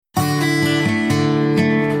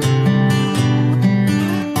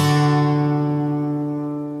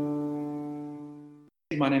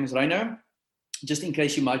My name is Reino. Just in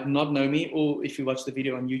case you might not know me, or if you watch the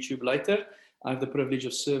video on YouTube later, I have the privilege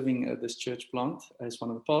of serving at this church plant as one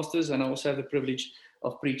of the pastors, and I also have the privilege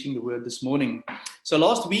of preaching the word this morning. So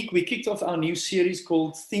last week we kicked off our new series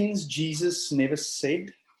called Things Jesus Never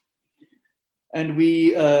Said. And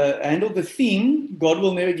we handled the theme, God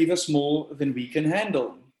will never give us more than we can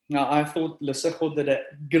handle. Now, I thought Lesego did a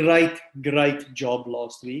great job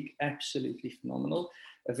last week. Absolutely phenomenal.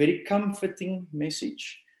 A very comforting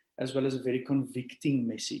message, as well as a very convicting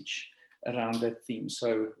message around that theme.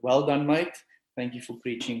 So, well done, mate. Thank you for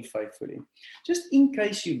preaching faithfully. Just in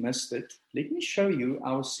case you missed it, let me show you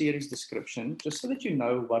our series description, just so that you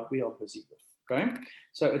know what we are busy with. Okay?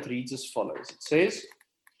 So it reads as follows. It says,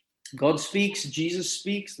 God speaks, Jesus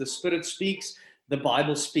speaks, the Spirit speaks, the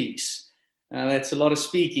Bible speaks. That's a lot of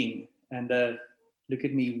speaking, and look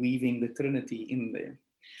at me weaving the Trinity in there.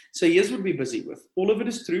 So here's what we're busy with. All of it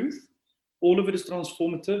is truth. All of it is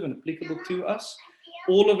transformative and applicable to us.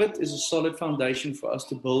 All of it is a solid foundation for us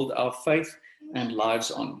to build our faith and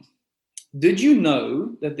lives on. Did you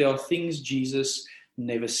know that there are things Jesus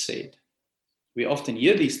never said? We often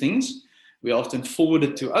hear these things. We often forward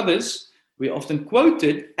it to others. We often quote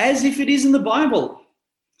it as if it is in the Bible,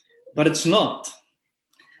 but it's not.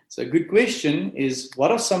 So a good question is,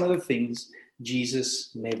 what are some of the things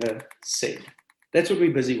Jesus never said? That's what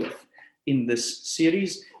we're busy with in this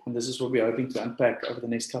series, and this is what we're hoping to unpack over the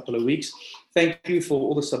next couple of weeks. Thank you for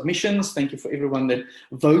all the submissions. Thank you for everyone that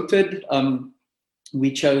voted.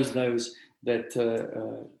 We chose those that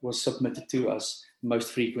was submitted to us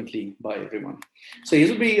most frequently by everyone. So here's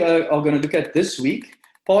what we are going to look at this week.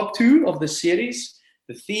 Part 2 of the series.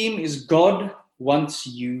 The theme is God wants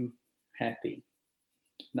you happy.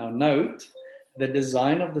 Now note, the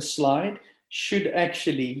design of the slide should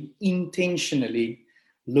actually intentionally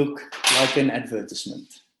look like an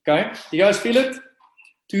advertisement. Okay? You guys feel it?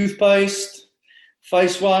 Toothpaste,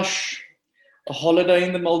 face wash, a holiday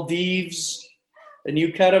in the Maldives, a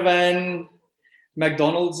new caravan,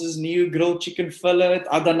 McDonald's new grilled chicken fillet.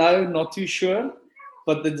 I don't know, not too sure.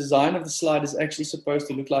 But the design of the slide is actually supposed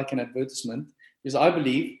to look like an advertisement, because I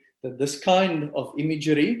believe that this kind of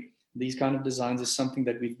imagery, these kind of designs, is something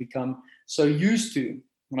that we've become so used to,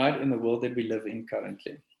 right, in the world that we live in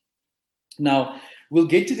currently. Now, we'll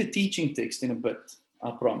get to the teaching text in a bit,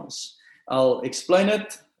 I promise. I'll explain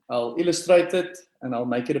it, I'll illustrate it, and I'll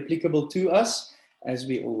make it applicable to us, as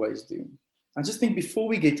we always do. I just think before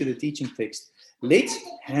we get to the teaching text, let's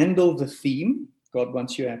handle the theme, God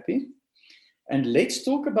wants you happy. And let's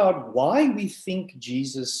talk about why we think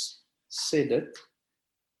Jesus said it,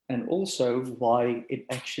 and also why it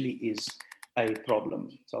actually is a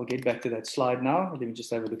problem. So I'll get back to that slide now. Let me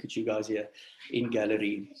just have a look at you guys here in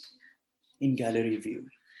gallery view.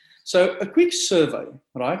 So a quick survey,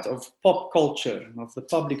 right, of pop culture and of the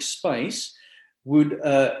public space would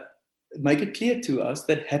make it clear to us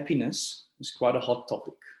that happiness is quite a hot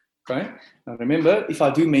topic. Okay. Now remember, if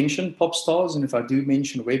I do mention pop stars, and if I do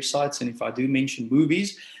mention websites, and if I do mention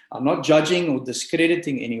movies, I'm not judging or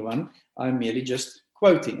discrediting anyone. I'm merely just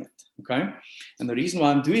quoting it. Okay. And the reason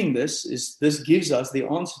why I'm doing this is this gives us the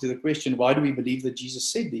answer to the question, why do we believe that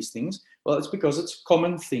Jesus said these things? Well, it's because it's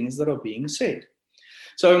common things that are being said.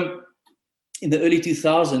 So in the early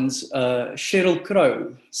 2000s, Sheryl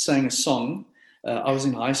Crow sang a song. I was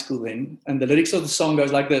in high school then, and the lyrics of the song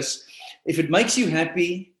goes like this: if it makes you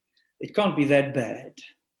happy, it can't be that bad.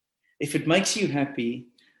 If it makes you happy,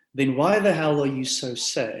 then why the hell are you so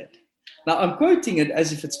sad? Now, I'm quoting it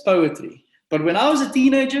as if it's poetry. But when I was a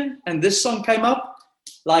teenager and this song came up,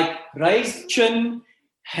 like raised chin,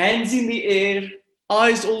 hands in the air,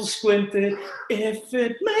 eyes all squinted, if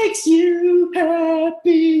it makes you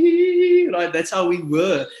happy. Right, that's how we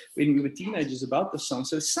were when we were teenagers about the song.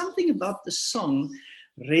 So something about the song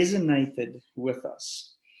resonated with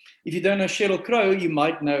us. If you don't know Sheryl Crow, you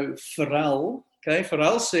might know Pharrell. Okay,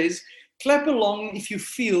 Pharrell says, clap along if you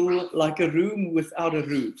feel like a room without a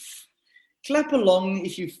roof. Clap along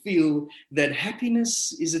if you feel that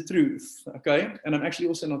happiness is a truth. Okay, and I'm actually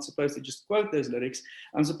also not supposed to just quote those lyrics.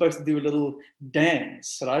 I'm supposed to do a little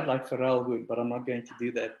dance, right, like Pharrell would, but I'm not going to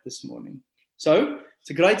do that this morning. So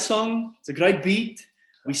it's a great song. It's a great beat.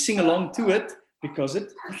 We sing along to it because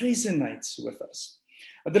it resonates with us.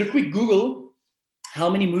 I did a quick Google. How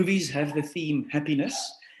many movies have the theme happiness?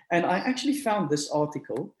 And I actually found this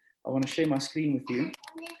article. I want to share my screen with you.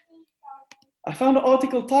 I found an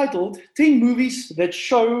article titled 10 movies that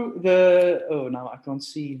show the... Oh, now I can't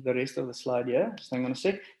see the rest of the slide here. Just hang on a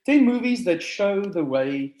sec. 10 movies that show the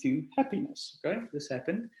way to happiness. Okay, this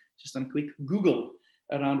happened just on quick Google.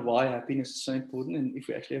 around why happiness is so important and if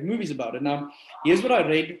we actually have movies about it. Now, here's what I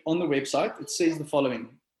read on the website. It says the following.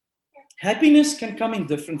 Happiness can come in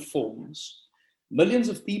different forms. Millions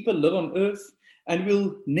of people live on earth and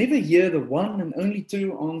we'll never hear the one and only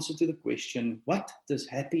true answer to the question, what does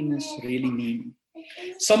happiness really mean?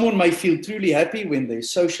 Someone may feel truly happy when they're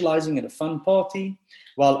socializing at a fun party,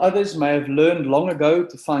 while others may have learned long ago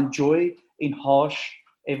to find joy in harsh,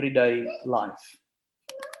 everyday life.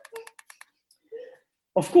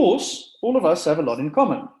 Of course, all of us have a lot in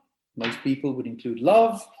common. Most people would include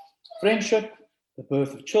love, friendship, the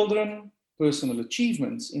birth of children, personal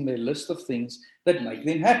achievements in their list of things that make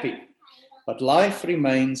them happy. But life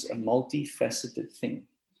remains a multifaceted thing.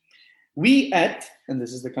 We and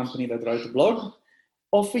this is the company that wrote the blog,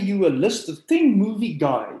 offer you a list of 10 movie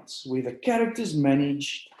guides where the characters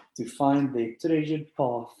managed to find their treasured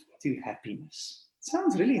path to happiness. It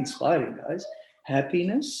sounds really inspiring, guys.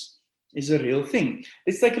 Happiness is a real thing.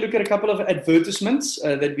 Let's take a look at a couple of advertisements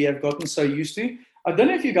that we have gotten so used to. I don't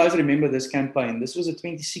know if you guys remember this campaign. This was a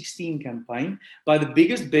 2016 campaign by the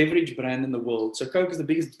biggest beverage brand in the world. So Coke is the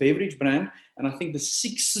biggest beverage brand, and I think the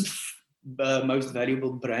 6th most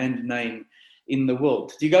valuable brand name in the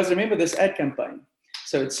world. Do you guys remember this ad campaign?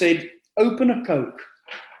 So it said, open a Coke,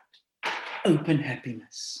 open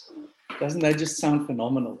happiness. Doesn't that just sound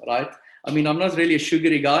phenomenal, right? I mean, I'm not really a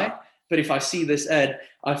sugary guy, but if I see this ad,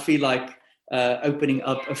 I feel like opening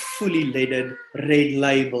up a fully leaded, red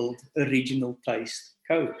labeled, original taste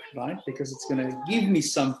Coke, right? Because it's going to give me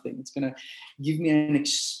something. It's going to give me an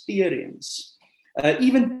experience.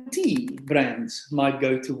 Even tea brands might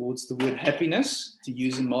go towards the word happiness to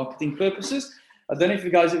use in marketing purposes. I don't know if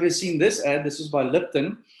you guys have ever seen this ad. This was by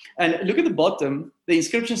Lipton. And look at the bottom. The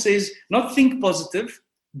inscription says, not think positive,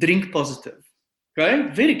 drink positive. Okay?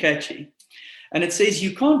 Very catchy. And it says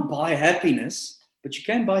you can't buy happiness, but you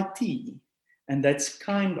can buy tea. And that's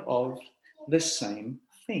kind of the same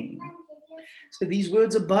thing. So these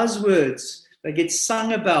words are buzzwords. They get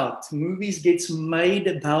sung about. Movies get made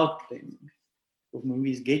about them. Or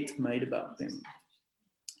movies get made about them.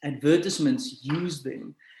 Advertisements use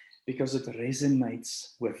them because it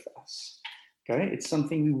resonates with us. Okay? It's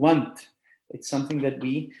something we want. It's something that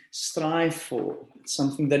we strive for. It's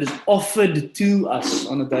something that is offered to us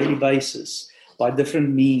on a daily basis by different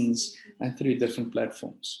means and through different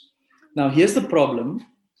platforms. Now, here's the problem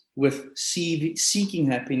with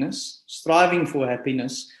seeking happiness, striving for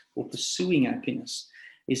happiness, or pursuing happiness,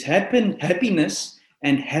 is happiness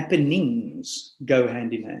and happenings go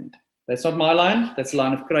hand in hand. That's not my line. That's the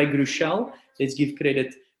line of Craig Rochelle. Let's give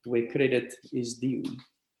credit where credit is due.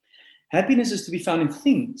 Happiness is to be found in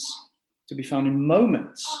things, to be found in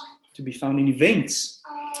moments, to be found in events.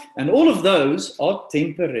 And all of those are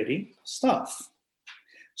temporary stuff.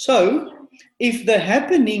 So, if the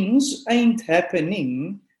happenings ain't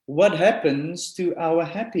happening, what happens to our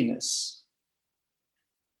happiness?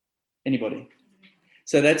 Anybody?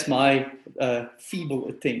 So that's my feeble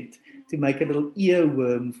attempt to make a little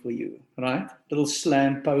earworm for you, right? Little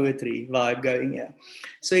slam poetry vibe going here.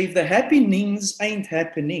 So if the happenings ain't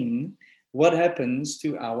happening, what happens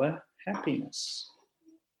to our happiness?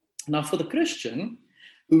 Now, for the Christian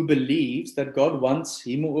who believes that God wants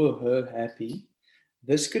him or her happy,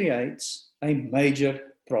 this creates a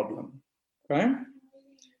major problem. Okay?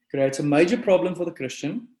 Creates a major problem for the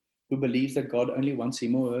Christian who believes that God only wants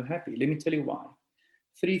him or her happy. Let me tell you why.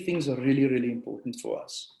 3 things are really, really important for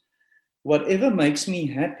us. Whatever makes me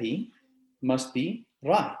happy must be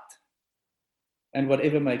right. And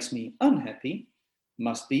whatever makes me unhappy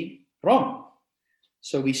must be wrong.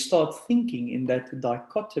 So we start thinking in that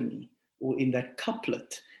dichotomy or in that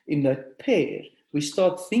couplet, in that pair. We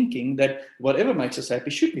start thinking that whatever makes us happy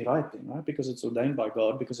should be right then, right? Because it's ordained by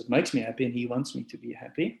God, because it makes me happy and he wants me to be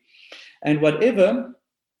happy. And whatever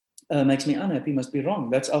makes me unhappy must be wrong.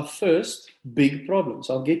 That's our first big problem.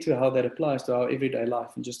 So I'll get to how that applies to our everyday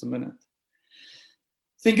life in just a minute.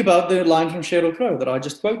 Think about the line from Sheryl Crow that I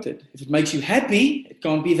just quoted. If it makes you happy, it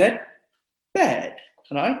can't be that bad,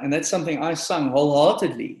 right? And that's something I sung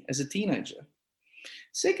wholeheartedly as a teenager.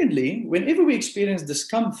 Secondly, whenever we experience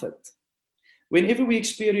discomfort, whenever we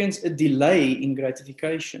experience a delay in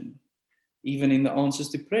gratification, even in the answers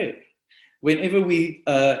to prayer, whenever we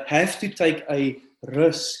have to take a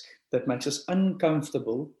risk that makes us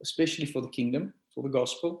uncomfortable, especially for the kingdom, for the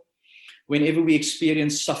gospel, whenever we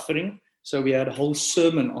experience suffering, so we had a whole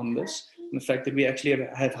sermon on this, and the fact that we actually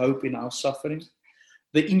have hope in our suffering,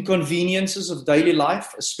 the inconveniences of daily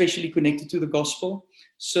life, especially connected to the gospel,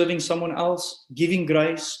 serving someone else, giving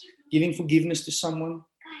grace, giving forgiveness to someone,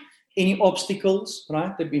 any obstacles,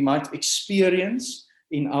 right, that we might experience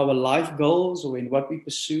in our life goals or in what we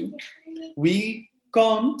pursue, we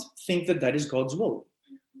can't think that that is God's will.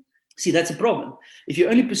 See, that's a problem. If you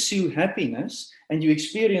only pursue happiness and you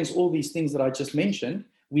experience all these things that I just mentioned,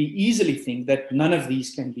 we easily think that none of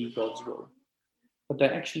these can be God's will. But they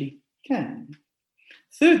actually can.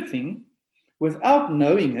 Third thing, without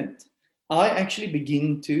knowing it, I actually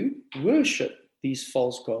begin to worship these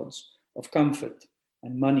false gods of comfort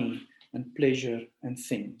and money and pleasure and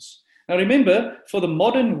things. Now remember, for the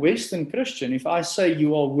modern Western Christian, if I say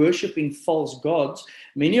you are worshipping false gods,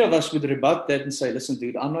 many of us would rebut that and say, listen,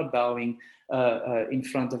 dude, I'm not bowing in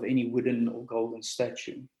front of any wooden or golden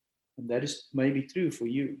statue. And that is maybe true for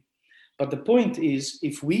you. But the point is,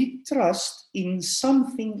 if we trust in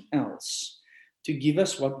something else to give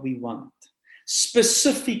us what we want,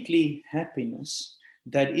 specifically happiness,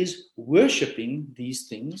 that is worshipping these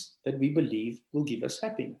things that we believe will give us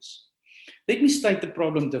happiness. Let me state the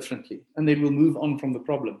problem differently, and then we'll move on from the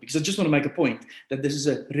problem, because I just want to make a point that this is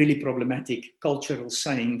a really problematic cultural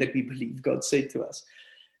saying that we believe God said to us.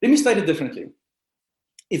 Let me state it differently.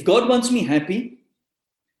 If God wants me happy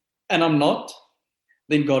and I'm not,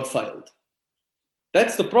 then God failed.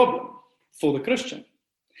 That's the problem for the Christian.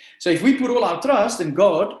 So if we put all our trust in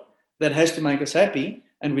God that has to make us happy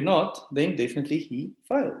and we're not, then definitely he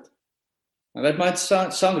failed. Now that might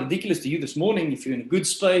sound ridiculous to you this morning if you're in a good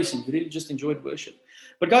space and you really just enjoyed worship.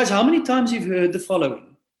 But guys, how many times you've heard the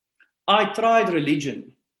following? I tried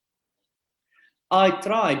religion. I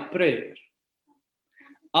tried prayer.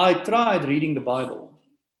 I tried reading the Bible.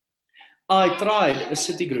 I tried a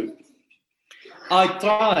city group. I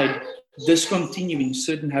tried discontinuing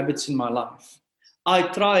certain habits in my life. I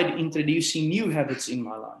tried introducing new habits in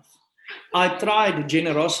my life. I tried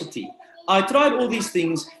generosity. I tried all these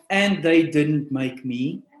things and they didn't make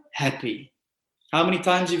me happy. How many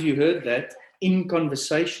times have you heard that in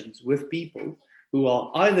conversations with people who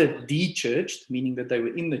are either de-churched, meaning that they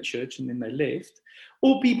were in the church and then they left,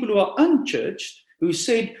 or people who are unchurched who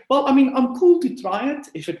said, well, I mean, I'm cool to try it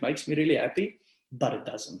if it makes me really happy, but it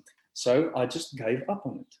doesn't. So I just gave up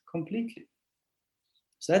on it completely.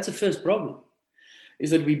 So that's the first problem,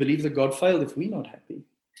 is that we believe that God failed if we're not happy.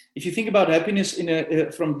 If you think about happiness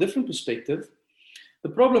from a different perspective, the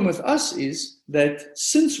problem with us is that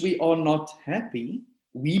since we are not happy,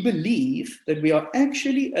 we believe that we are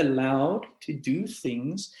actually allowed to do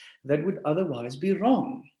things that would otherwise be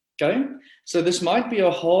wrong. Okay? So this might be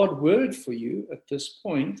a hard word for you at this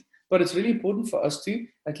point, but it's really important for us to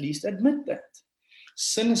at least admit that.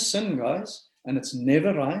 Sin is sin, guys, and it's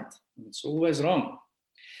never right, and it's always wrong.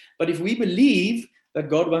 But if we believe that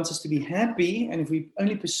God wants us to be happy, and if we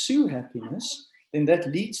only pursue happiness, then that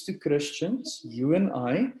leads to Christians, you and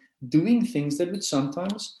I, doing things that would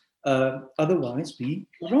sometimes otherwise be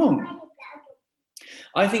wrong.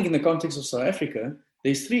 I think in the context of South Africa,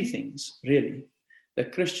 there's three things, really,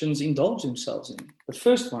 that Christians indulge themselves in. The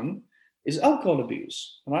first one is alcohol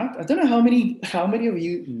abuse, right? I don't know how many of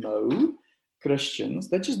you know Christians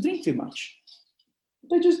that just drink too much.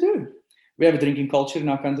 They just do. We have a drinking culture in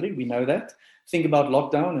our country, we know that. Think about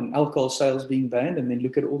lockdown and alcohol sales being banned, and then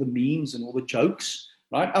look at all the memes and all the jokes,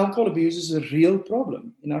 right? Alcohol abuse is a real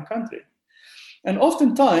problem in our country. And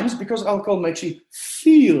oftentimes, because alcohol makes you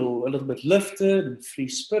feel a little bit lifted and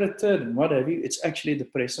free-spirited and what have you, it's actually a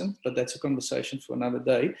depressant, but that's a conversation for another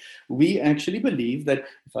day. We actually believe that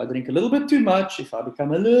if I drink a little bit too much, if I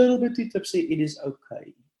become a little bit too tipsy, it is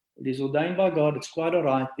okay. It is ordained by God. It's quite all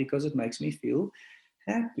right because it makes me feel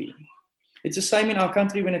happy. It's the same in our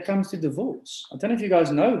country when it comes to divorce. I don't know if you guys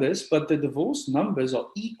know this, but the divorce numbers are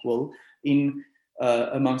equal in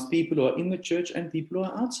amongst people who are in the church and people who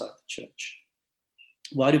are outside the church.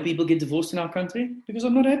 Why do people get divorced in our country? Because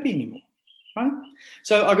I'm not happy anymore, right?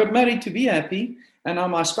 So I got married to be happy, and now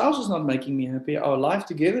my spouse is not making me happy. Our life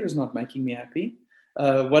together is not making me happy.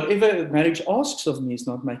 Whatever marriage asks of me is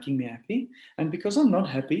not making me happy. And because I'm not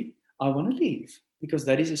happy, I want to leave, because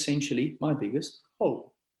that is essentially my biggest hole.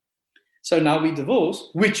 So now we divorce,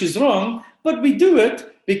 which is wrong, but we do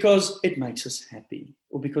it because it makes us happy,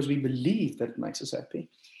 or because we believe that it makes us happy.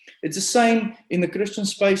 It's the same in the Christian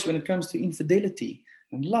space when it comes to infidelity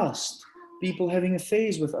and lust, people having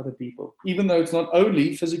affairs with other people, even though it's not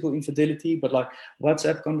only physical infidelity, but like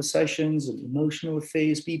WhatsApp conversations and emotional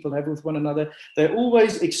affairs people have with one another. They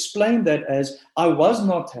always explain that as, I was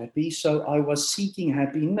not happy, so I was seeking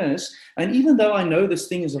happiness. And even though I know this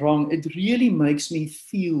thing is wrong, it really makes me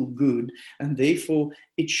feel good, and therefore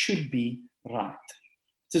it should be right.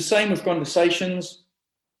 It's the same with conversations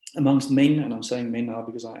amongst men, and I'm saying men now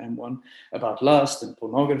because I am one, about lust and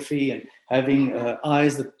pornography and having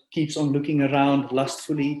eyes that keeps on looking around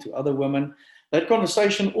lustfully to other women. That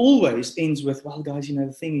conversation always ends with, well, guys,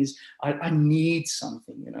 the thing is, I need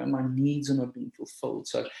something, and my needs are not being fulfilled.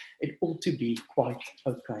 So it ought to be quite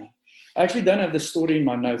okay. I actually don't have the story in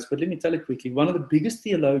my notes, but let me tell it quickly. One of the biggest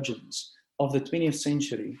theologians of the 20th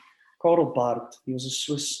century, Karl Barth, he was a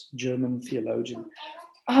Swiss-German theologian,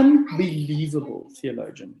 unbelievable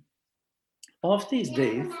theologian. After his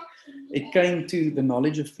death, it came to the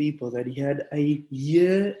knowledge of people that he had a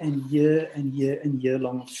year and year and year and year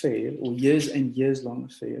long affair, or years and years long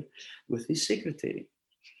affair, with his secretary.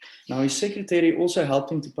 Now, his secretary also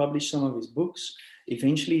helped him to publish some of his books.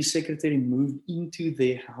 Eventually, his secretary moved into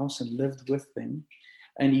their house and lived with them.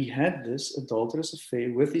 And he had this adulterous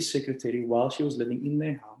affair with his secretary while she was living in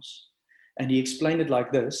their house. And he explained it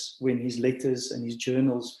like this when his letters and his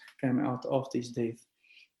journals came out after his death.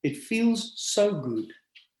 It feels so good.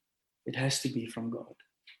 It has to be from God,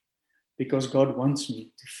 because God wants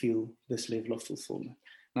me to feel this level of fulfillment.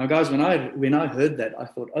 Now, guys, when I heard that, I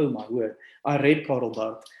thought, oh my word, I read Karl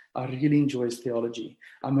Barth. I really enjoy his theology.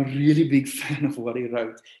 I'm a really big fan of what he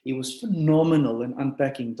wrote. He was phenomenal in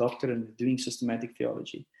unpacking doctrine and doing systematic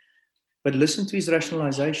theology. But listen to his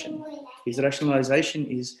rationalization. His rationalization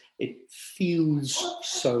is, it feels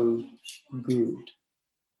so good.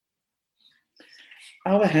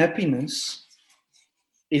 Our happiness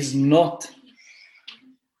is not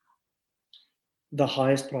the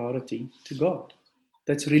highest priority to God.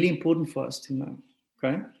 That's really important for us to know.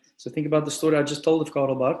 Okay? So think about the story I just told of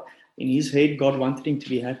Karl Barth. In his head, God wanted him to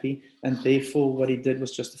be happy, and therefore what he did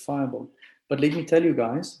was justifiable. But let me tell you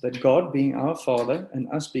guys that God being our Father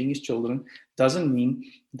and us being his children doesn't mean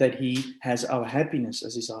that he has our happiness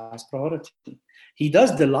as his highest priority. He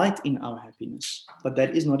does delight in our happiness, but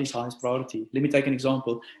that is not his highest priority. Let me take an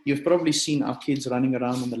example. You've probably seen our kids running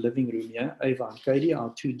around in the living room here, Ava and Katie,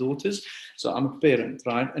 our two daughters. So I'm a parent,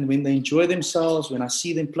 right? And when they enjoy themselves, when I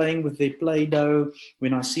see them playing with their Play-Doh,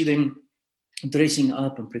 when I see them dressing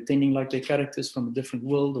up and pretending like they're characters from a different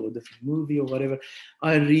world or a different movie or whatever,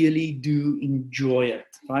 I really do enjoy it,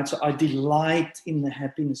 right? So I delight in the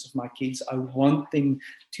happiness of my kids. I want them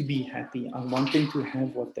to be happy. I want them to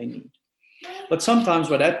have what they need. But sometimes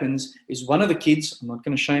what happens is one of the kids, I'm not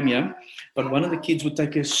going to shame you, but one of the kids would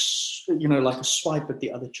take a swipe at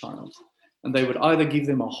the other child. And they would either give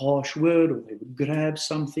them a harsh word, or they would grab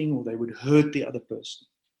something, or they would hurt the other person.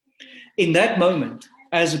 In that moment,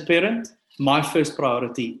 as a parent, my first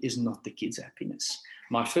priority is not the kid's happiness.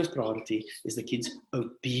 My first priority is the kid's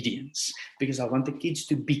obedience, because I want the kids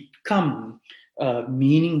to become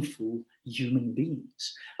meaningful human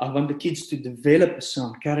beings. I want the kids to develop a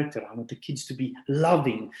sound character. I want the kids to be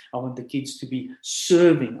loving. I want the kids to be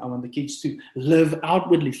serving. I want the kids to live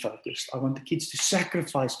outwardly focused. I want the kids to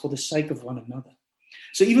sacrifice for the sake of one another.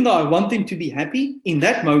 So even though I want them to be happy, in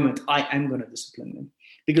that moment, I am going to discipline them,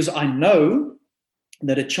 because I know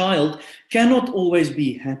that a child cannot always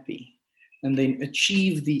be happy and then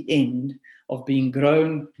achieve the end of being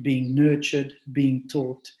grown, being nurtured, being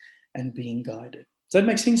taught, and being guided. Does that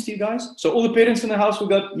make sense to you guys? So all the parents in the house will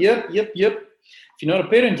go, yep. If you're not a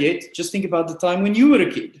parent yet, just think about the time when you were a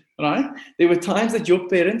kid, right? There were times that your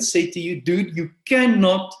parents said to you, dude, you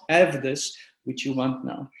cannot have this, which you want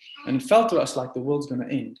now. And it felt to us like the world's going to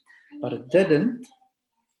end. But it didn't,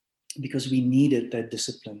 because we needed that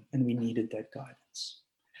discipline and we needed that guidance.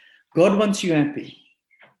 God wants you happy.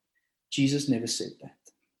 Jesus never said that.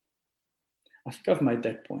 I think I've made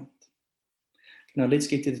that point. Now let's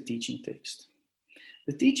get to the teaching text.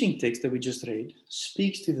 The teaching text that we just read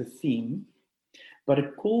speaks to the theme, but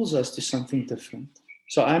it calls us to something different.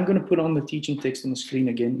 So I'm going to put on the teaching text on the screen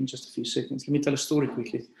again in just a few seconds. Let me tell a story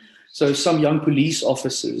quickly. So some young police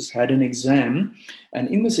officers had an exam, and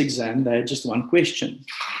in this exam, they had just one question.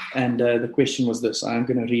 And the question was this. I'm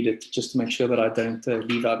going to read it just to make sure that I don't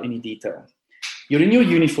leave out any detail. You're in your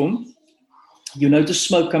uniform. You notice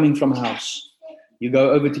smoke coming from a house. You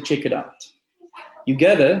go over to check it out. You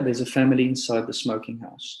gather there's a family inside the smoking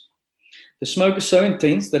house. The smoke is so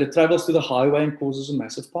intense that it travels to the highway and causes a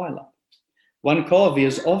massive pileup. One car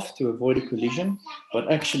veers off to avoid a collision,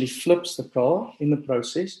 but actually flips the car in the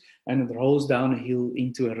process, and it rolls down a hill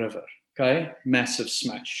into a river. Okay, massive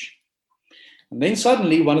smash. And then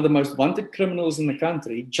suddenly, one of the most wanted criminals in the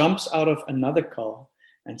country jumps out of another car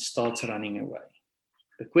and starts running away.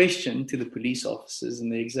 The question to the police officers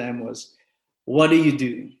in the exam was, what do you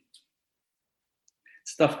do?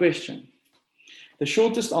 It's a tough question. The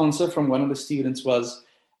shortest answer from one of the students was,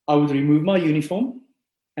 I would remove my uniform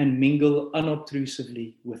and mingle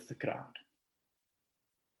unobtrusively with the crowd.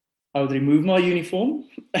 I would remove my uniform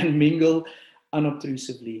and mingle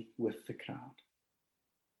unobtrusively with the crowd.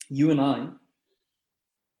 You and I,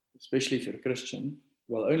 especially if you're a Christian,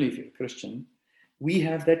 well, only if you're a Christian, we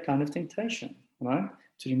have that kind of temptation, right?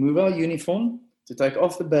 To remove our uniform to take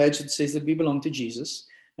off the badge that says that we belong to Jesus,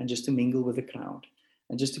 and just to mingle with the crowd,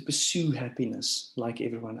 and just to pursue happiness like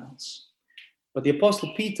everyone else. But the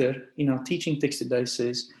Apostle Peter, in our teaching text today,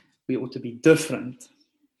 says we ought to be different.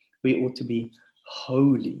 We ought to be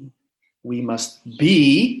holy. We must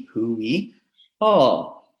be who we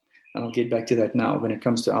are. And I'll get back to that now when it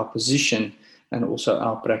comes to our position and also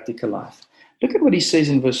our practical life. Look at what he says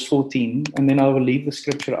in verse 14, and then I will leave the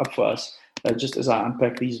scripture up for us just as I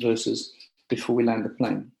unpack these verses before we land the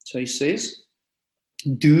plane. So he says,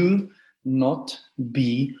 do not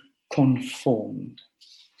be conformed.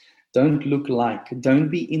 Don't look like, don't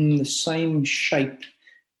be in the same shape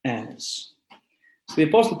as. So the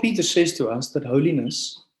Apostle Peter says to us that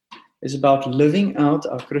holiness is about living out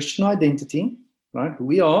our Christian identity, right? Who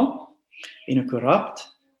we are in a corrupt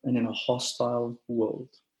and in a hostile world.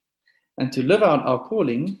 And to live out our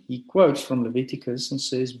calling, he quotes from Leviticus and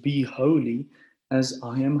says, be holy as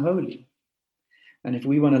I am holy. And if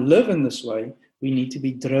we want to live in this way, we need to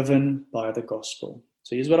be driven by the gospel.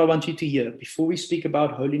 So here's what I want you to hear. Before we speak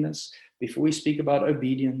about holiness, before we speak about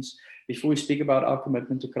obedience, before we speak about our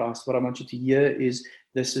commitment to Christ, what I want you to hear is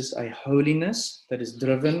this is a holiness that is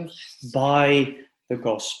driven by the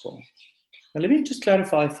gospel. Now, let me just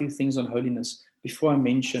clarify a few things on holiness before I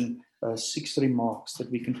mention 6 remarks that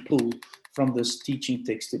we can pull from this teaching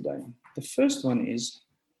text today. The first one is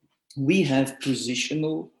we have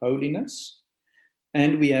positional holiness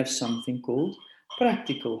and we have something called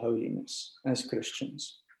practical holiness as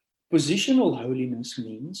Christians. Positional holiness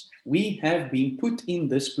means we have been put in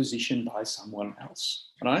this position by someone else,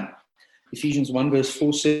 right? Ephesians 1 verse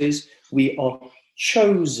 4 says we are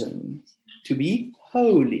chosen to be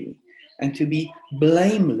holy and to be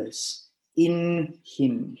blameless in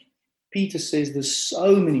him. Peter says this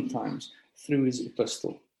so many times through his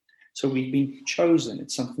epistle. So we've been chosen.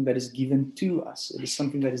 It's something that is given to us. It is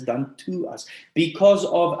something that is done to us. Because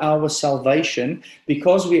of our salvation,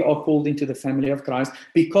 because we are called into the family of Christ,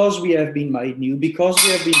 because we have been made new, because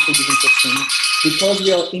we have been forgiven for sin, because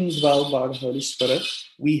we are indwelled by the Holy Spirit,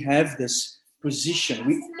 we have this position.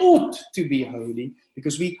 We ought to be holy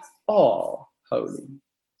because we are holy.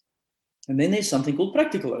 And then there's something called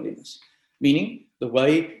practical holiness, meaning the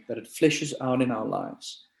way that it fleshes out in our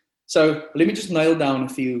lives. So let me just nail down a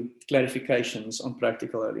few clarifications on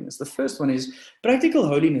practical holiness. The first one is practical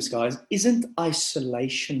holiness, guys, isn't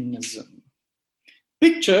isolationism.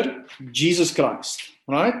 Picture Jesus Christ,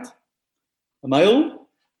 right? A male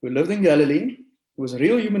who lived in Galilee, who was a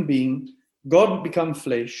real human being, God become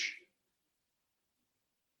flesh,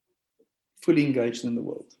 fully engaged in the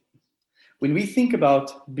world. When we think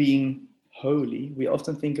about being holy, we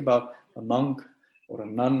often think about a monk or a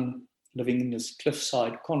nun living in this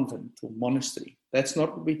cliffside convent or monastery. That's not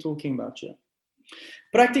what we're talking about here.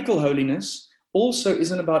 Practical holiness also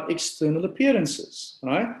isn't about external appearances,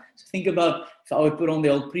 right? So think about if I would put on the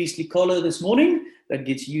old priestly collar this morning, that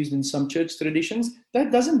gets used in some church traditions,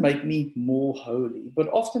 that doesn't make me more holy. But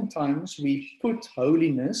oftentimes we put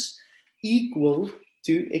holiness equal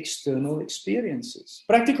to external experiences.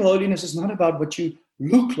 Practical holiness is not about what you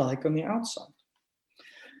look like on the outside.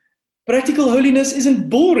 Practical holiness isn't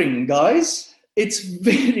boring, guys. It's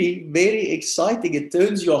very, very exciting. It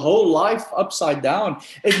turns your whole life upside down.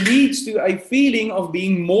 It leads to a feeling of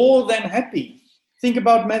being more than happy. Think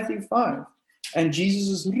about Matthew 5 and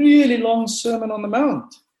Jesus' really long Sermon on the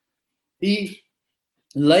Mount. He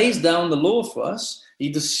lays down the law for us. He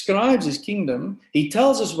describes his kingdom. He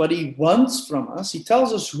tells us what he wants from us. He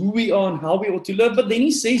tells us who we are and how we ought to live. But then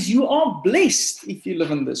he says, you are blessed if you live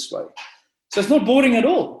in this way. So it's not boring at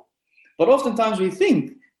all. But oftentimes we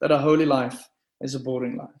think that a holy life is a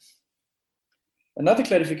boring life. Another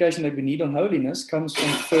clarification that we need on holiness comes from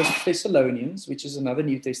 1 Thessalonians, which is another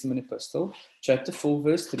New Testament epistle, chapter 4,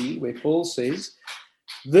 verse 3, where Paul says,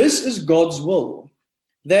 this is God's will,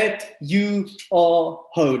 that you are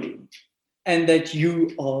holy and that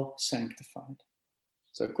you are sanctified.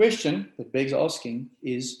 So a question that begs asking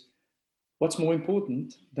is, what's more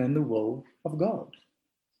important than the will of God?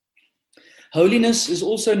 Holiness is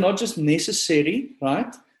also not just necessary,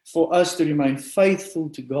 right, for us to remain faithful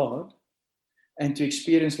to God and to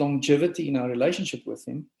experience longevity in our relationship with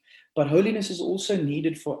Him, but holiness is also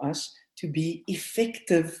needed for us to be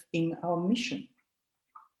effective in our mission.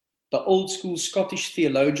 The old school Scottish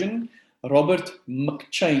theologian, Robert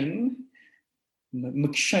McCheyne,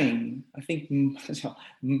 I think,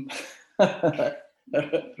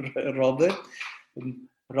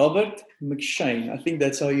 Robert McCheyne, I think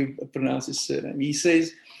that's how you pronounce his surname. He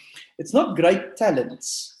says, it's not great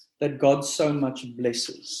talents that God so much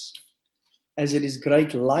blesses, as it is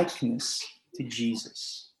great likeness to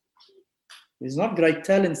Jesus. It's not great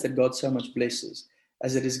talents that God so much blesses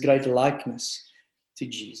as it is great likeness to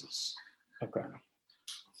Jesus. Okay.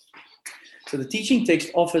 So the teaching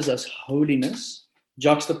text offers us holiness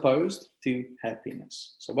juxtaposed to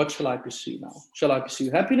happiness. So what shall I pursue now? Shall I pursue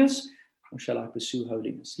happiness or shall I pursue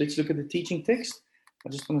holiness? Let's look at the teaching text. I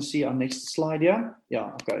just want to see our next slide here.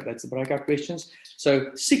 Yeah, okay, that's the breakout questions.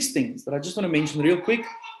 So 6 things that I just want to mention real quick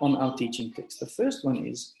on our teaching text. The first one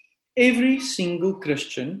is every single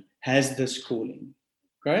Christian has this calling,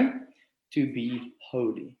 okay, to be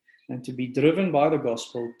holy and to be driven by the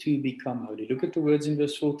gospel to become holy. Look at the words in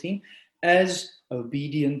verse 14. As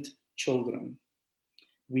obedient children,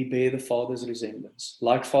 we bear the Father's resemblance.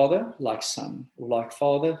 Like father, like son, or like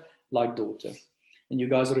father, like daughter. And you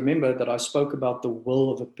guys remember that I spoke about the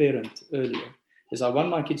will of a parent earlier. Is I want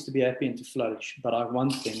my kids to be happy and to flourish, but I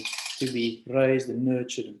want them to be raised and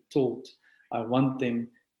nurtured and taught. I want them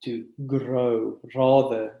to grow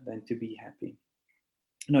rather than to be happy.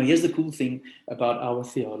 Now, here's the cool thing about our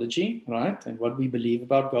theology, right? And what we believe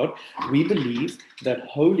about God. We believe that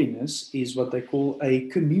holiness is what they call a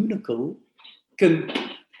communicable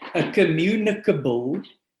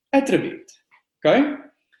attribute, okay?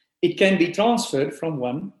 It can be transferred from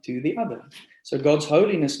one to the other. So God's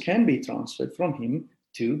holiness can be transferred from him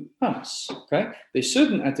to us, okay? There's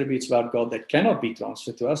certain attributes about God that cannot be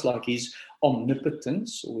transferred to us, like his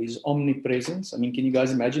omnipotence or his omnipresence. I mean, can you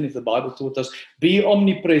guys imagine if the Bible taught us, be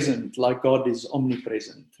omnipresent like God is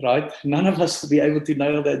omnipresent, right? None of us would be able to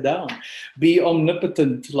nail that down. Be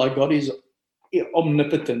omnipotent like God is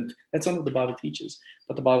omnipotent. That's not what the Bible teaches.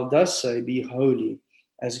 But the Bible does say, be holy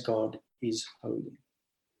as God is holy.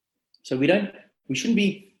 So we shouldn't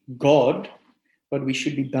be God, but we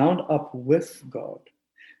should be bound up with God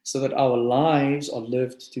so that our lives are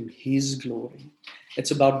lived to his glory. It's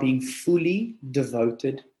about being fully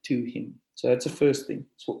devoted to him. So that's the first thing.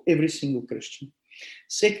 It's for every single Christian.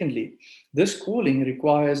 Secondly, this calling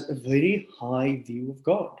requires a very high view of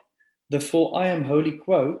God. The "for I am holy"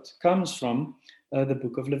 quote comes from the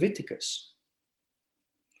book of Leviticus.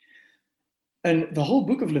 And the whole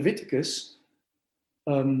book of Leviticus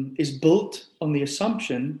is built on the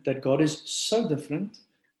assumption that God is so different,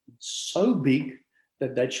 so big,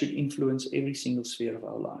 that should influence every single sphere of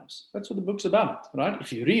our lives. That's what the book's about, right?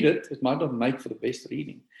 If you read it, it might not make for the best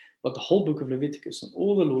reading. But the whole book of Leviticus and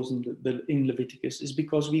all the laws in Leviticus is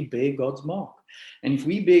because we bear God's mark. And if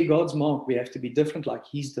we bear God's mark, we have to be different like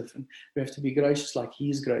he's different. We have to be gracious like he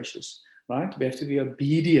is gracious, right? We have to be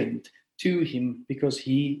obedient to him because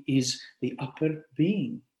he is the upper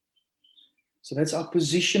being. So that's our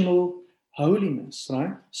positional holiness,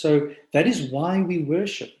 right? So that is why we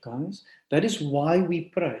worship, guys. That is why we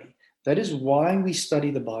pray. That is why we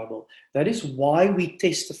study the Bible. That is why we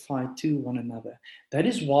testify to one another. That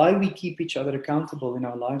is why we keep each other accountable in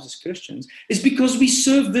our lives as Christians, is because we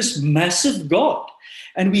serve this massive God.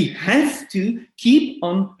 And we have to keep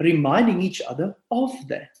on reminding each other of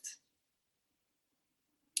that.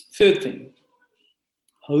 Third thing,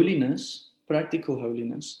 holiness, practical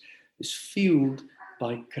holiness, is fueled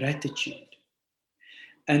by gratitude.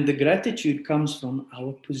 And the gratitude comes from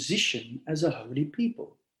our position as a holy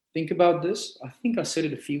people. Think about this. I think I said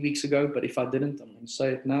it a few weeks ago, but if I didn't, I'm going to say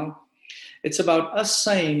it now. It's about us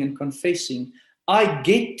saying and confessing, I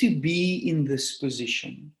get to be in this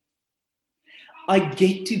position. I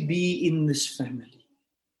get to be in this family.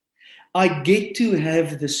 I get to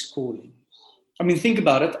have this calling. I mean, think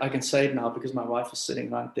about it. I can say it now because my wife is sitting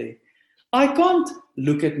right there. I can't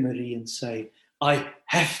look at Marie and say, I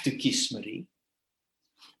have to kiss Marie.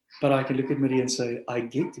 But I can look at Marie and say, I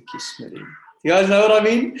get to kiss Marie. You guys know what I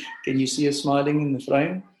mean? Can you see her smiling in the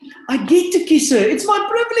frame? I get to kiss her. It's my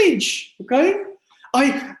privilege. Okay?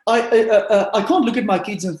 I can't look at my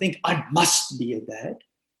kids and think, I must be a dad.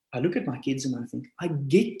 I look at my kids and I think, I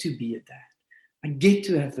get to be a dad. I get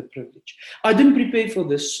to have the privilege. I didn't prepare for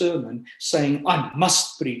this sermon saying, I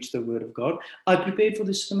must preach the word of God. I prepared for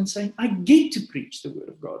this sermon saying, I get to preach the word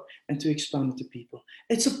of God and to expound it to people.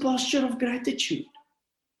 It's a posture of gratitude.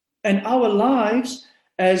 And our lives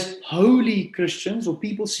as holy Christians or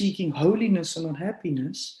people seeking holiness and not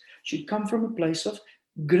happiness should come from a place of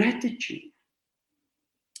gratitude.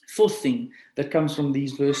 Fourth thing that comes from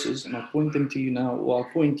these verses, and I'll point them to you now, or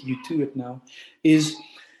I'll point you to it now, is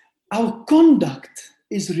our conduct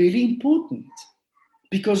is really important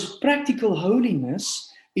because practical holiness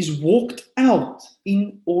is walked out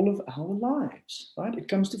in all of our lives, right? It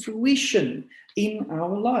comes to fruition in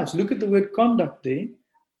our lives. Look at the word conduct there.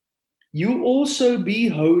 You also be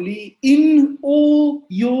holy in all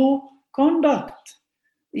your conduct,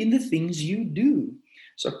 in the things you do.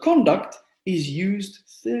 So conduct is used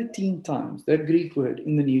 13 times, that Greek word,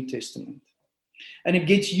 in the New Testament. And it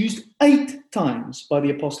gets used 8 times by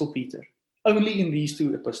the Apostle Peter, only in these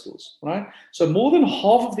 2 epistles, right? So more than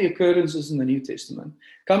half of the occurrences in the New Testament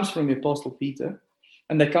comes from the Apostle Peter,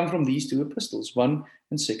 and they come from these 2 epistles, 1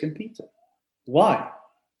 and 2 Peter. Why?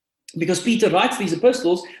 Because Peter writes these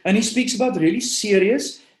epistles and he speaks about really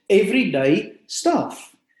serious, everyday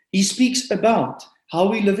stuff. He speaks about how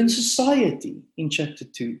we live in society in chapter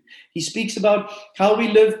 2. He speaks about how we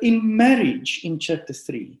live in marriage in chapter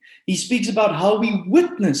 3. He speaks about how we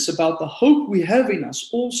witness about the hope we have in us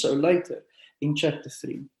also later in chapter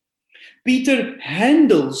 3. Peter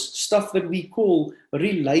handles stuff that we call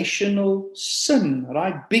relational sin,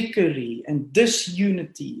 right? Bickery and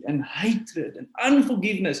disunity and hatred and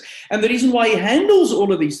unforgiveness. And the reason why he handles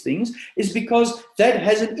all of these things is because that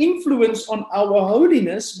has an influence on our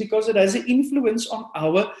holiness, because it has an influence on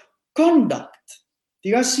our conduct. Do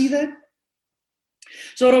you guys see that?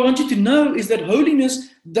 So what I want you to know is that holiness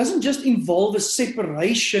doesn't just involve a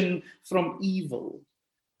separation from evil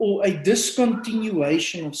or a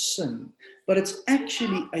discontinuation of sin, but it's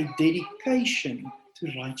actually a dedication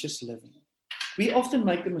to righteous living. We often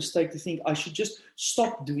make the mistake to think, I should just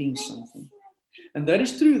stop doing something. And that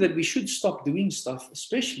is true that we should stop doing stuff,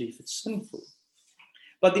 especially if it's sinful.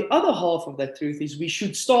 But the other half of that truth is we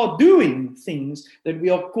should start doing things that we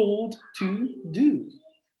are called to do.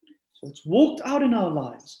 So it's walked out in our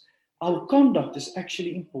lives. Our conduct is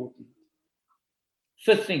actually important.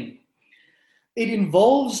 5th thing. It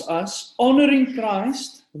involves us honoring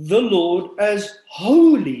Christ, the Lord, as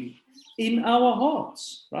holy in our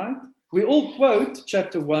hearts, right? We all quote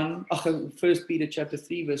chapter 1 Peter chapter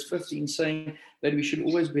 3, verse 15, saying that we should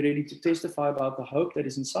always be ready to testify about the hope that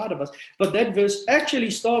is inside of us. But that verse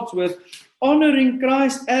actually starts with honoring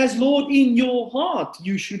Christ as Lord in your heart.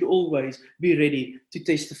 You should always be ready to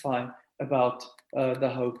testify about the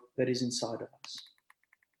hope that is inside of us.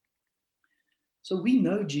 So we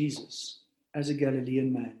know Jesus as a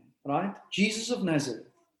Galilean man, right? Jesus of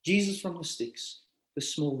Nazareth, Jesus from the sticks, the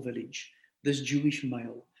small village, this Jewish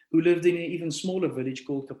male who lived in an even smaller village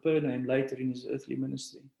called Capernaum later in his earthly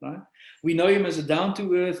ministry, right? We know him as a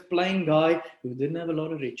down-to-earth, plain guy who didn't have a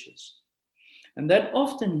lot of riches. And that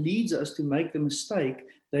often leads us to make the mistake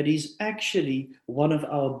that he's actually one of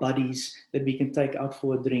our buddies that we can take out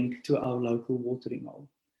for a drink to our local watering hole.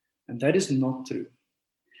 And that is not true.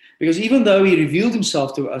 Because even though he revealed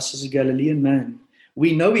himself to us as a Galilean man,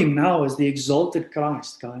 we know him now as the exalted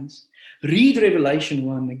Christ, guys. Read Revelation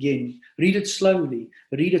 1 again. Read it slowly.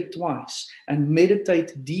 Read it twice. And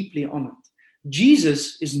meditate deeply on it.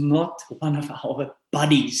 Jesus is not one of our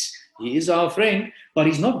buddies. He is our friend, but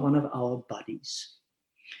he's not one of our buddies.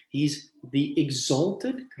 He's the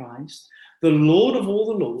exalted Christ, the Lord of all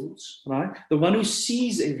the lords, right? The one who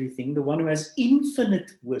sees everything, the one who has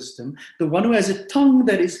infinite wisdom, the one who has a tongue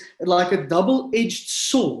that is like a double-edged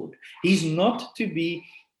sword. He's not to be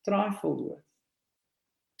trifled with.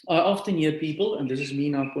 I often hear people, and this is me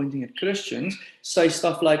now pointing at Christians, say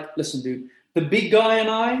stuff like, listen, dude, the big guy and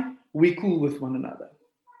I, we're cool with one another.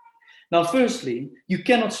 Now, firstly, you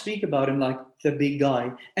cannot speak about him like the big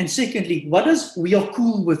guy. And secondly, what does we are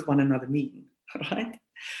cool with one another mean, right?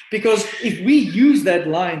 Because if we use that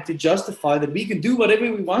line to justify that we can do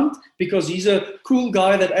whatever we want because he's a cool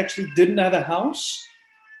guy that actually didn't have a house,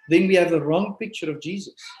 then we have the wrong picture of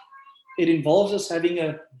Jesus. It involves us having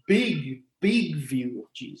a big view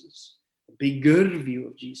of Jesus, a bigger view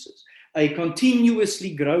of Jesus, a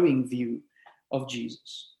continuously growing view of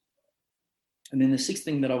Jesus. And then the 6th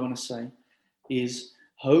thing that I want to say is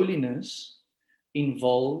holiness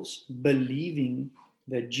involves believing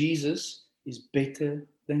that Jesus is better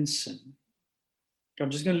than sin. I'm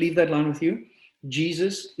just going to leave that line with you.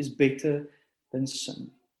 Jesus is better than sin.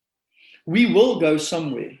 We will go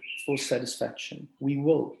somewhere for satisfaction. We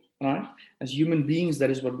will, right? As human beings, that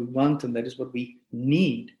is what we want and that is what we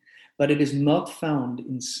need. But it is not found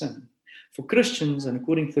in sin. For Christians, and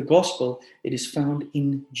according to the gospel, it is found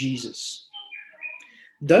in Jesus.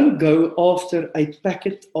 Don't go after a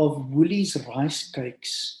packet of Woolies rice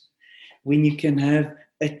cakes when you can have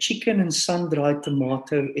a chicken and sun-dried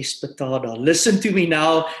tomato espetada. Listen to me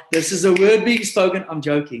now. This is a word being spoken. I'm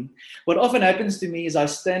joking. What often happens to me is I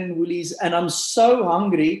stand in Woolies and I'm so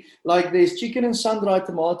hungry, like there's chicken and sun-dried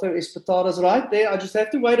tomato espetadas right there. I just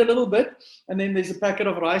have to wait a little bit. And then there's a packet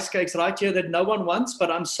of rice cakes right here that no one wants,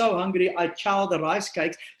 but I'm so hungry I chow the rice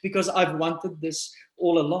cakes because I've wanted this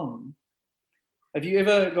all along. Have you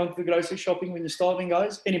ever gone to the grocery shopping when you're starving,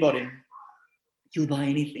 guys? Anybody? You'll buy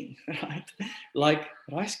anything, right? Like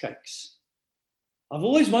rice cakes. I've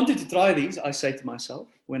always wanted to try these, I say to myself,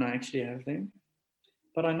 when I actually have them.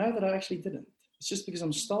 But I know that I actually didn't. It's just because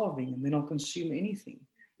I'm starving and then I'll consume anything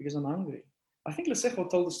because I'm hungry. I think Lesego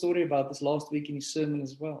told a story about this last week in his sermon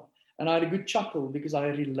as well. And I had a good chuckle because I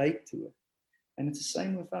relate to it. And it's the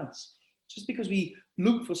same with us. Just because we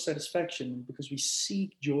look for satisfaction, because we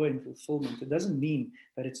seek joy and fulfillment, it doesn't mean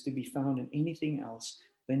that it's to be found in anything else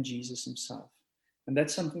than Jesus himself. And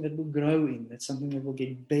that's something that we'll grow in. That's something that we'll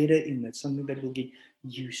get better in. That's something that we'll get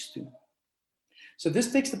used to. So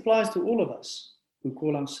this text applies to all of us who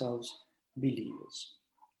call ourselves believers.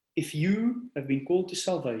 If you have been called to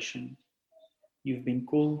salvation, you've been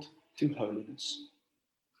called to holiness.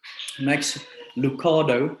 Max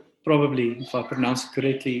Lucado, probably if I pronounce it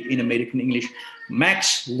correctly in American English,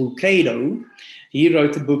 Max Lucado, he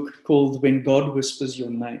wrote a book called When God Whispers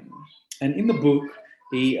Your Name. And in the book,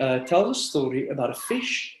 he tells a story about a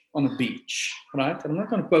fish on a beach, right? And I'm not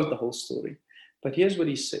going to quote the whole story, but here's what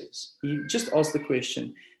he says. He just asked the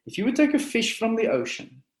question, if you would take a fish from the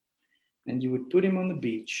ocean and you would put him on the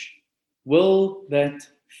beach, will that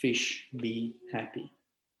fish be happy?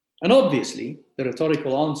 And obviously, the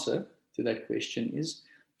rhetorical answer to that question is,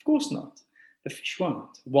 of course not. The fish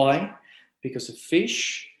won't. Why? Because a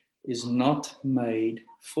fish is not made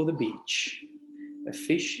for the beach. A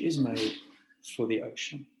fish is made for the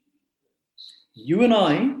ocean. You and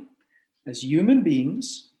I, as human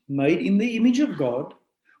beings, made in the image of God,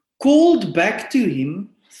 called back to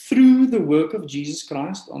him through the work of Jesus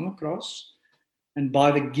Christ on the cross, and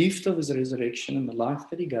by the gift of his resurrection and the life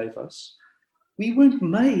that he gave us, we weren't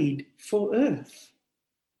made for earth.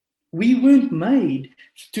 We weren't made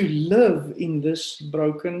to live in this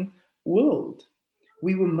broken world.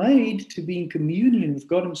 We were made to be in communion with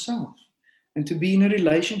God himself and to be in a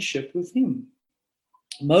relationship with him.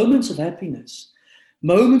 Moments of happiness,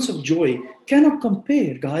 moments of joy cannot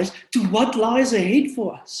compare, guys, to what lies ahead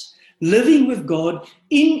for us. Living with God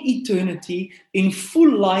in eternity, in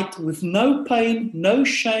full light, with no pain, no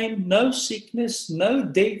shame, no sickness, no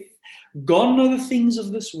death, gone are the things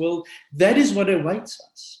of this world. That is what awaits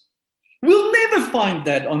us. We'll never find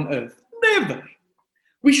that on earth. Never.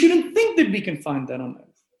 We shouldn't think that we can find that on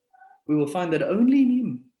earth. We will find that only in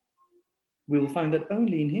him. We will find that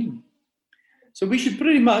only in him. So we should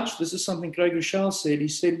pretty much, this is something Craig Rochelle said, he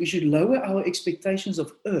said we should lower our expectations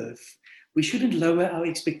of earth. We shouldn't lower our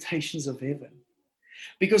expectations of heaven.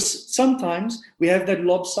 Because sometimes we have that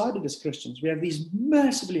lopsided as Christians. We have these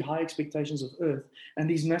massively high expectations of earth and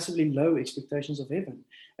these massively low expectations of heaven.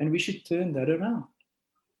 And we should turn that around.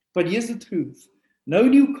 But here's the truth. No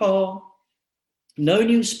new car, no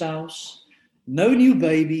new spouse, no new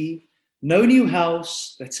baby, no new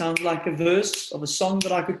house, that sounds like a verse of a song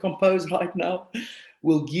that I could compose right now,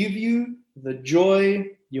 will give you the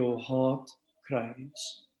joy your heart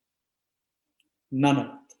craves. None of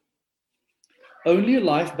it. Only a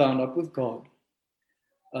life bound up with God,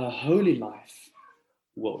 a holy life,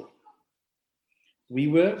 will. We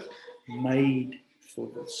were made for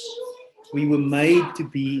this. We were made to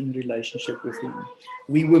be in relationship with him.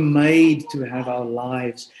 We were made to have our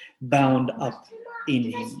lives bound up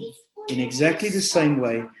in him. In exactly the same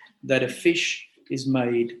way that a fish is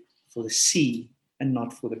made for the sea and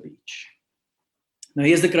not for the beach. Now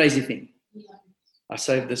here's the crazy thing. I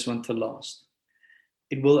saved this one till last.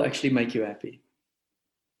 It will actually make you happy.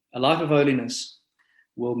 A life of holiness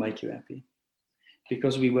will make you happy.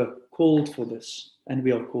 Because we were called for this and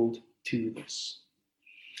we are called to this.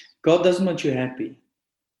 God doesn't want you happy.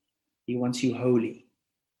 He wants you holy.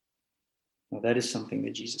 Now that is something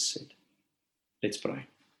that Jesus said. Let's pray.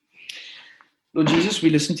 Lord Jesus, we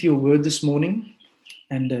listened to your word this morning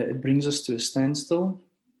and it brings us to a standstill.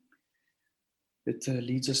 It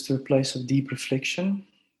leads us to a place of deep reflection.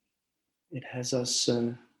 It has us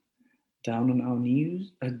down on our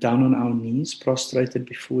knees, prostrated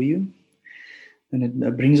before you. And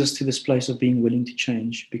it brings us to this place of being willing to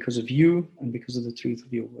change because of you and because of the truth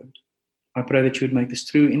of your word. I pray that you would make this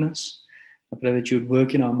true in us. I pray that you would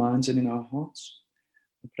work in our minds and in our hearts.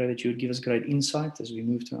 I pray that you would give us great insight as we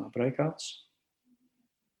move to our breakouts.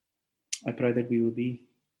 I pray that we will be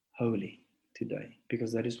holy today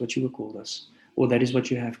because that is what you were called us, or that is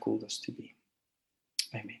what you have called us to be.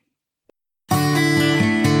 Amen.